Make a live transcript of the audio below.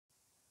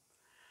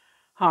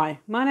Hi,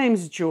 my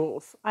name's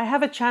Jules. I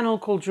have a channel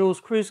called Jules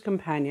Cruise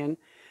Companion,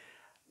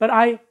 but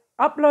I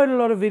upload a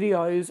lot of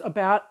videos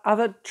about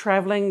other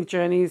traveling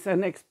journeys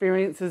and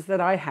experiences that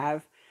I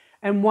have,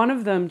 and one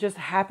of them just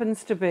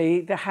happens to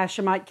be the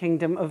Hashemite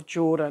Kingdom of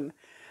Jordan.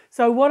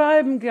 So what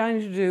I'm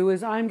going to do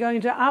is I'm going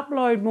to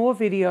upload more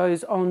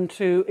videos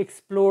onto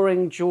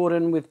Exploring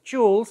Jordan with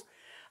Jules,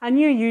 a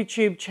new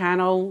YouTube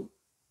channel,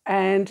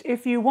 and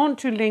if you want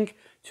to link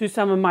to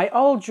some of my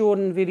old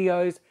Jordan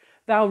videos,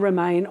 they'll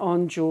remain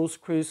on Jules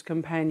Cruise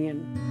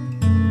Companion.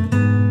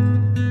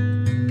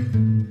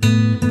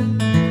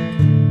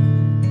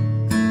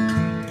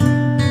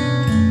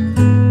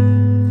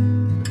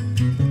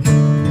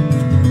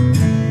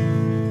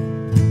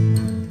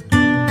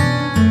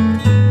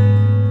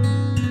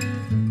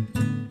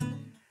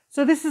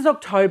 So this is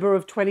October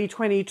of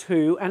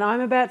 2022, and I'm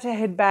about to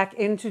head back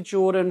into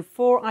Jordan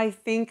for, I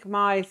think,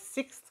 my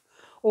 6th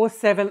or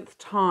 7th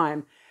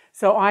time.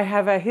 So I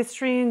have a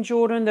history in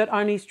Jordan that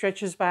only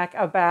stretches back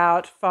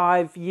about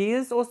 5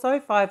 years or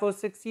so, 5 or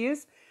 6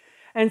 years.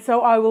 And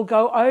so I will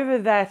go over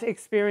that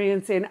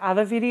experience in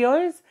other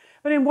videos.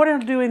 But in what I'll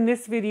do in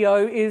this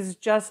video is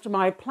just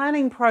my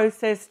planning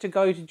process to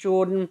go to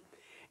Jordan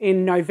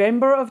in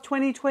November of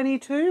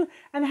 2022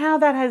 and how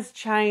that has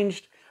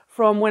changed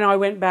from when I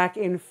went back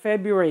in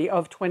February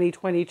of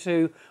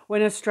 2022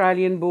 when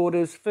Australian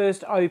borders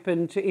first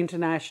opened to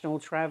international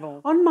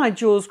travel. On my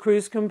Jules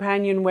Cruise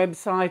Companion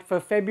website for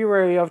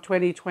February of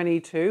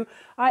 2022,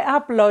 I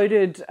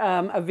uploaded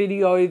a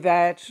video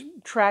that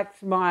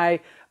tracked my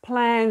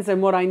plans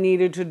and what I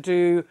needed to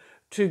do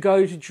to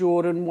go to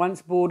Jordan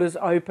once borders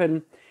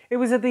open. It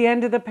was at the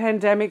end of the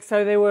pandemic,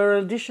 so there were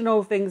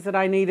additional things that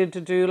I needed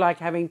to do, like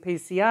having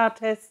PCR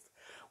tests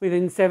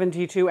within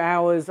 72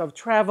 hours of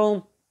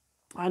travel.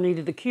 I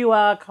needed the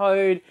QR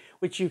code,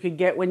 which you could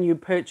get when you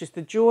purchased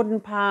the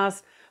Jordan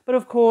Pass. But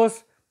of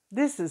course,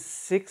 this is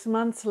 6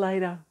 months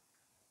later.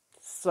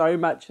 So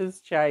much has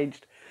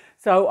changed.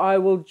 So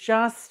I'll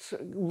just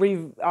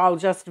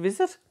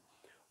visit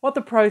what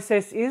the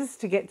process is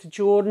to get to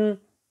Jordan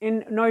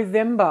in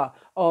November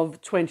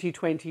of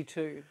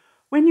 2022.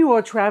 When you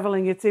are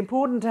traveling, it's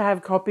important to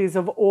have copies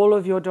of all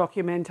of your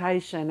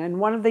documentation, and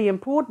one of the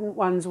important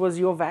ones was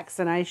your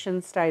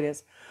vaccination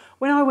status.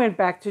 When I went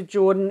back to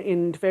Jordan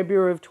in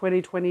February of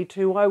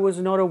 2022, I was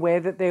not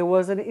aware that there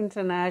was an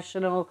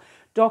international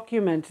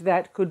document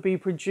that could be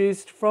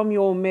produced from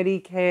your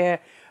Medicare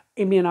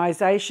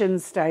immunization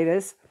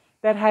status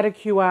that had a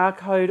QR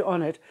code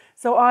on it.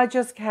 So I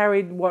just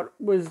carried what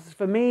was,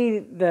 for me,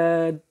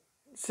 the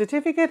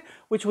certificate,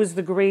 which was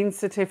the green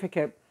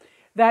certificate.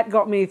 That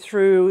got me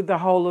through the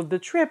whole of the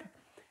trip.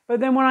 But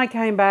then when I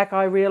came back,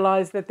 I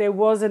realized that there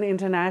was an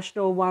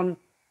international one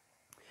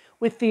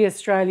with the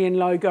Australian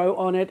logo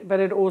on it, but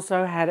it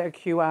also had a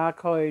QR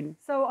code.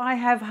 So I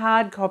have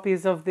hard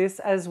copies of this,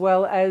 as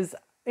well as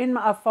in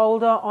a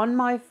folder on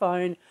my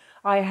phone,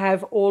 I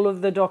have all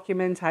of the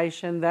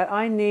documentation that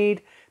I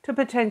need to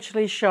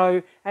potentially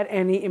show at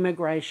any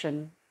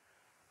immigration.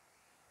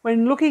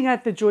 When looking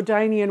at the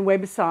Jordanian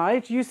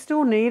website, you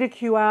still need a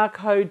QR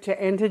code to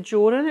enter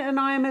Jordan, and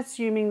I am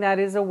assuming that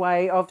is a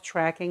way of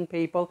tracking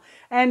people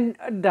and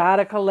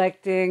data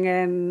collecting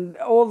and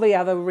all the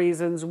other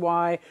reasons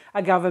why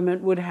a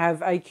government would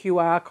have a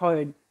QR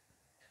code.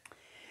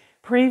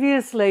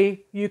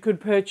 Previously, when you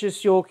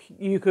purchased your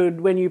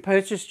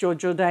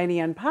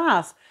Jordanian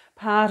pass,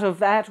 part of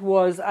that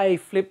was a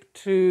flip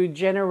to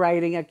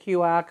generating a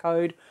QR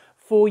code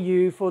for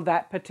you for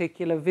that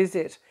particular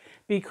visit.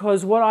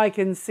 Because what I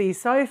can see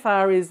so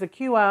far is the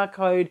QR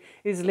code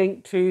is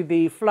linked to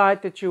the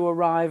flight that you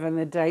arrive and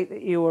the date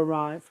that you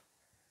arrive.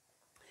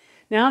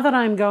 Now that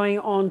I'm going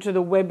on to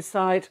the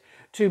website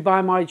to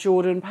buy my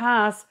Jordan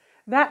Pass,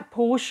 that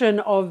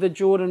portion of the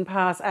Jordan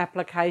Pass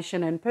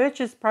application and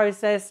purchase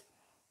process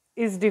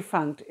is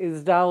defunct,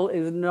 is dull,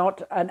 is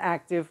not an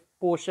active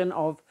portion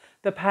of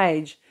the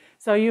page.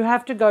 So you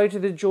have to go to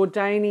the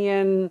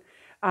Jordanian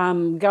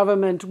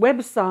government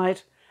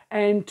website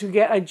and to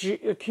get a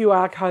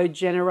QR code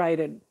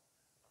generated.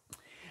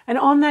 And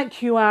on that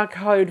QR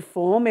code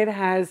form, it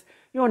has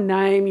your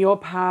name, your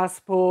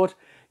passport,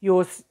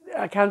 your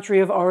country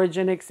of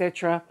origin,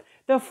 etc.,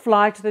 the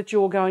flight that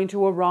you're going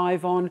to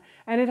arrive on,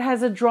 and it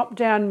has a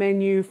drop-down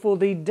menu for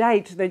the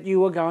date that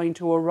you are going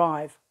to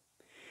arrive.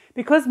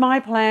 Because my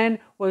plan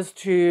was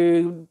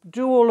to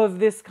do all of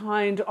this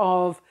kind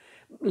of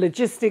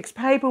logistics,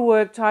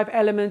 paperwork type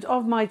element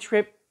of my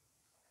trip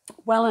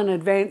well in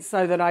advance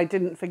so that I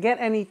didn't forget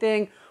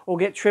anything or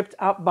get tripped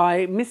up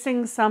by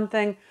missing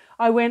something,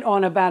 I went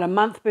on about a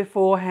month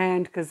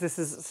beforehand, because this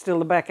is still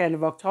the back end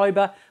of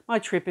October. My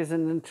trip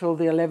isn't until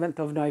the 11th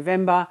of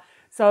November.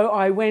 So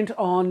I went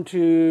on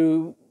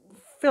to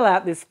fill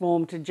out this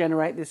form to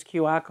generate this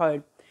QR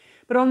code.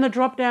 But on the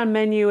drop-down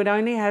menu, it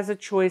only has a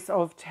choice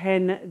of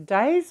 10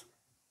 days.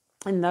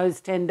 And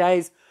those 10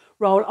 days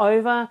roll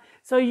over.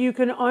 So you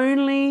can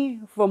only,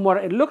 from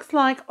what it looks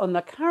like on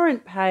the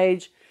current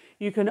page,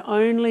 you can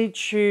only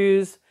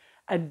choose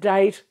a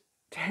date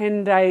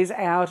 10 days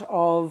out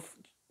of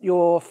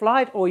your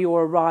flight or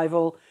your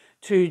arrival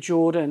to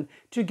Jordan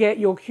to get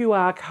your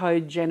QR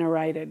code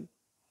generated.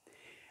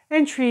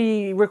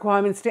 Entry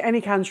requirements to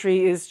any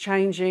country is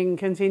changing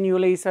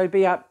continually, so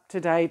be up to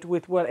date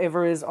with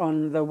whatever is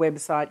on the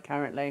website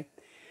currently.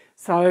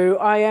 So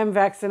I am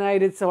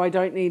vaccinated, so I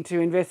don't need to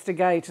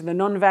investigate the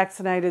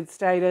non-vaccinated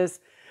status.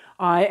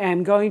 I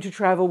am going to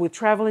travel with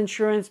travel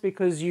insurance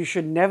because you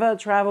should never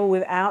travel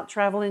without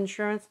travel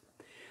insurance.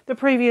 The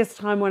previous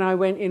time when I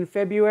went in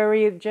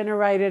February, it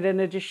generated an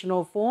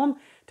additional form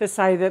to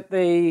say that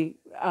the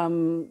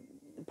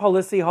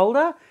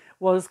policyholder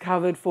was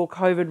covered for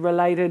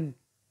COVID-related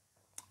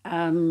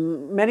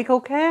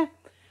medical care.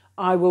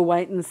 I will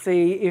wait and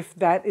see if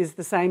that is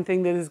the same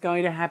thing that is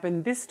going to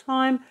happen this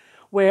time,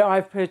 where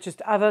I've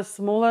purchased other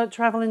smaller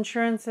travel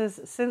insurances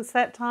since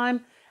that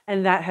time,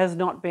 and that has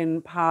not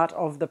been part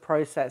of the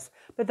process.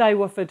 But they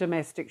were for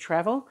domestic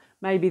travel.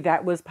 Maybe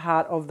that was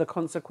part of the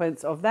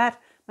consequence of that.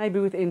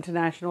 Maybe with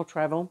international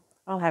travel,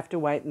 I'll have to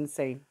wait and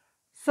see.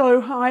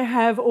 So I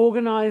have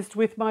organised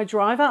with my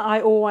driver.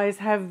 I always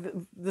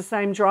have the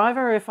same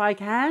driver if I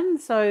can.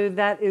 So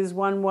that is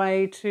one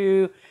way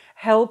to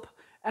help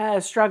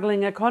a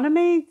struggling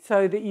economy,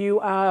 so that you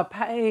are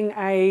paying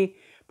a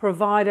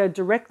provider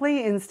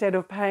directly instead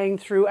of paying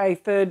through a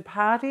third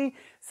party,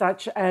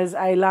 such as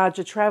a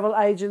larger travel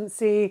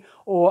agency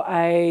or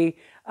a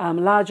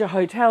larger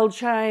hotel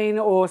chain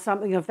or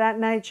something of that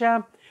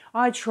nature.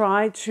 I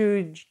try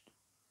to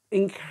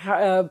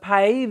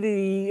pay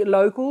the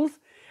locals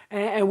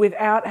and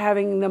without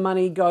having the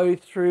money go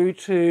through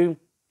to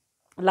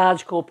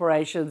large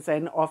corporations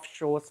and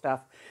offshore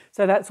stuff.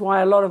 So that's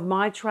why a lot of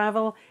my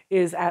travel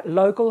is at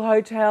local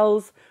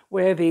hotels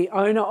where the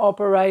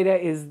owner-operator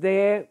is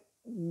there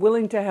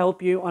willing to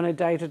help you on a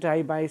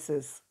day-to-day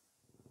basis.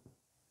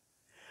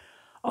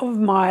 Of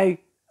my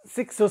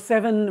 6 or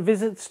 7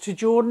 visits to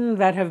Jordan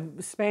that have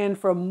spanned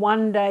from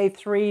 1 day,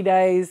 3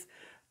 days,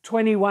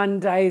 21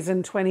 days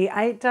and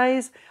 28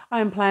 days,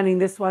 I am planning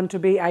this one to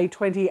be a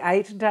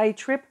 28-day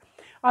trip.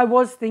 I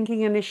was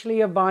thinking initially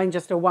of buying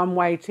just a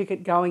one-way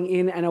ticket going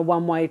in and a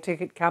one-way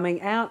ticket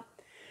coming out.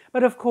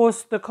 But of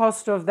course, the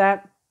cost of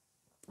that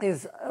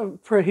is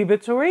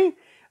prohibitory.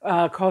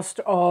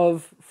 Cost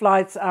of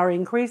flights are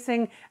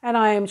increasing, and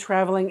I am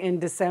traveling in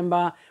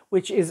December,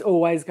 which is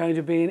always going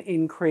to be an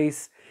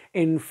increase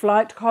in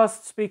flight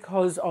costs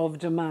because of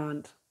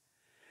demand.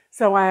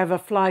 So I have a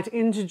flight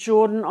into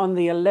Jordan on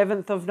the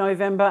 11th of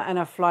November and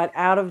a flight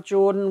out of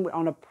Jordan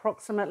on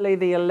approximately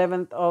the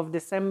 11th of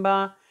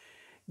December.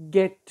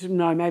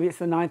 Maybe it's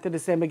the 9th of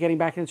December, getting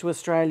back into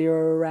Australia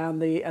around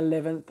the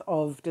 11th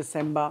of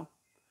December.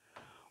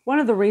 One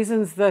of the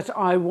reasons that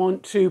I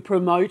want to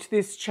promote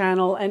this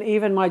channel and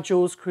even my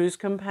Jules Cruise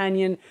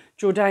Companion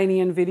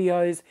Jordanian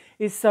videos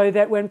is so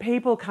that when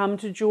people come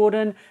to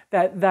Jordan,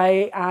 that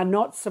they are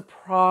not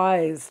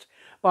surprised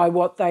by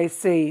what they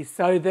see,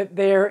 so that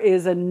there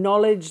is a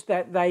knowledge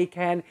that they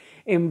can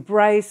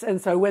embrace, and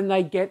so when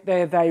they get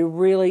there, they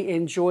really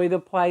enjoy the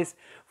place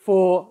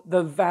for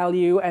the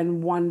value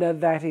and wonder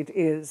that it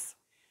is.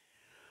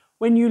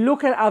 When you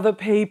look at other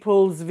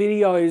people's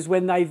videos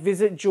when they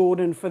visit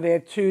Jordan for their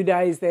 2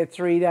 days, their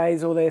 3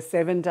 days, or their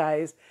 7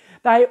 days,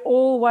 they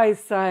always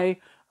say,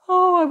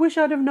 "Oh, I wish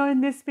I'd have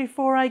known this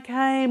before I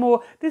came,"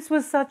 or "This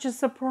was such a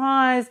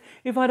surprise.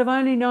 If I'd have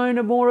only known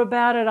more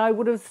about it, I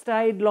would have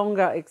stayed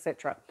longer,"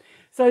 etc.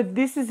 So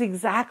this is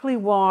exactly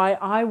why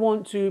I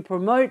want to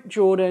promote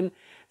Jordan,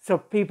 so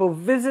people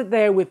visit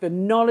there with the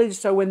knowledge,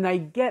 so when they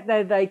get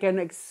there, they can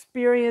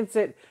experience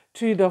it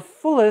to the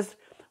fullest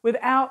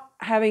without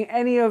having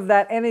any of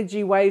that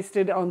energy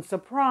wasted on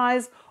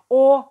surprise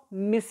or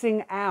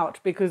missing out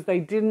because they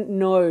didn't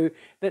know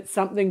that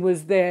something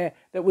was there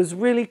that was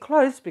really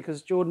close,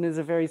 because Jordan is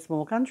a very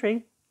small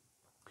country,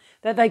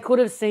 that they could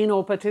have seen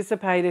or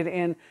participated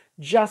in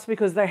just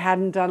because they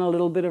hadn't done a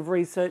little bit of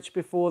research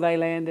before they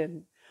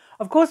landed.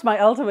 Of course, my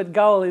ultimate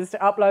goal is to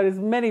upload as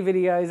many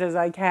videos as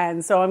I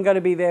can, so I'm going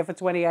to be there for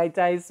 28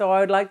 days, so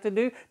I would like to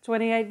do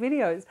 28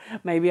 videos.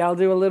 Maybe I'll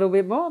do a little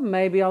bit more,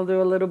 maybe I'll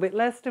do a little bit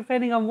less,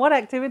 depending on what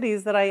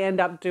activities that I end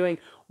up doing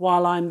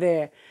while I'm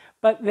there.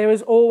 But there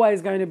is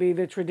always going to be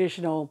the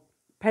traditional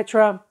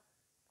Petra,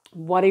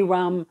 Wadi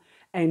Rum,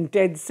 and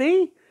Dead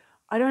Sea.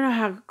 I don't know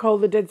how cold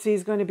the Dead Sea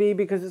is going to be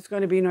because it's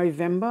going to be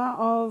November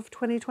of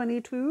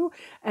 2022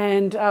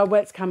 and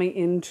it's coming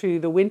into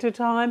the winter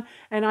time.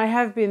 And I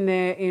have been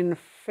there in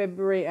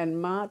February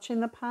and March in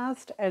the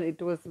past and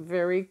it was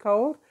very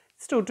cold.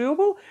 Still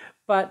doable,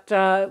 but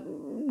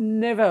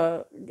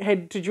never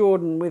head to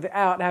Jordan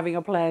without having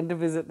a plan to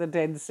visit the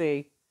Dead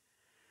Sea.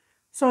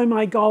 So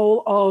my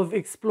goal of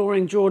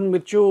exploring Jordan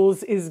with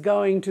Jules is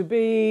going to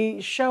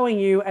be showing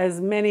you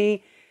as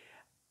many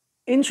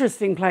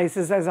interesting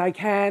places as I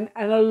can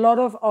and a lot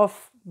of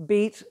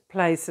offbeat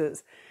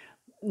places.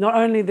 Not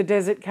only the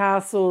desert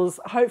castles,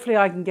 hopefully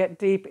I can get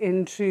deep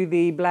into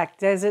the Black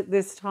Desert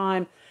this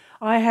time.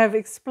 I have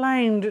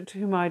explained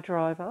to my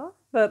driver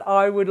that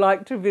I would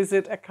like to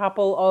visit a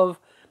couple of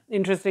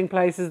interesting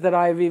places that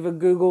I've either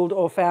Googled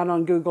or found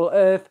on Google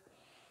Earth.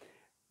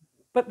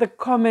 But the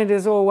comment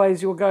is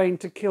always, you're going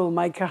to kill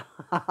my car.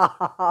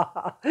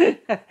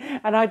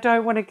 And I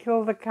don't want to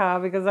kill the car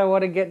because I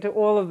want to get to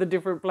all of the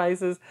different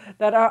places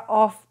that are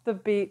off the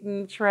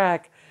beaten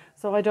track.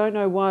 So I don't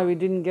know why we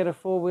didn't get a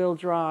four-wheel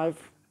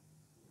drive.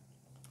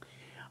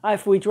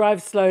 If we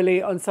drive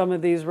slowly on some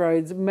of these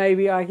roads,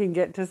 maybe I can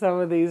get to some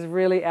of these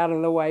really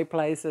out-of-the-way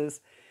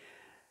places.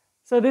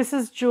 So this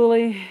is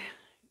Julie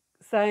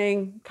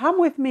saying, come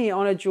with me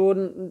on a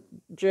Jordan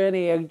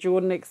journey, a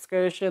Jordan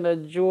excursion, a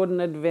Jordan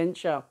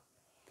adventure.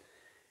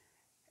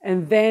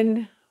 And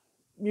then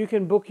you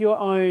can book your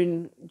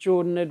own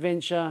Jordan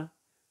adventure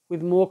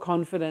with more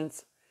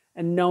confidence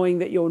and knowing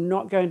that you're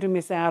not going to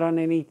miss out on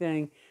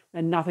anything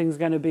and nothing's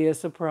going to be a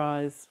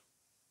surprise.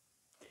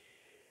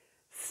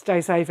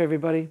 Stay safe,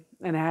 everybody,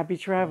 and happy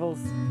travels.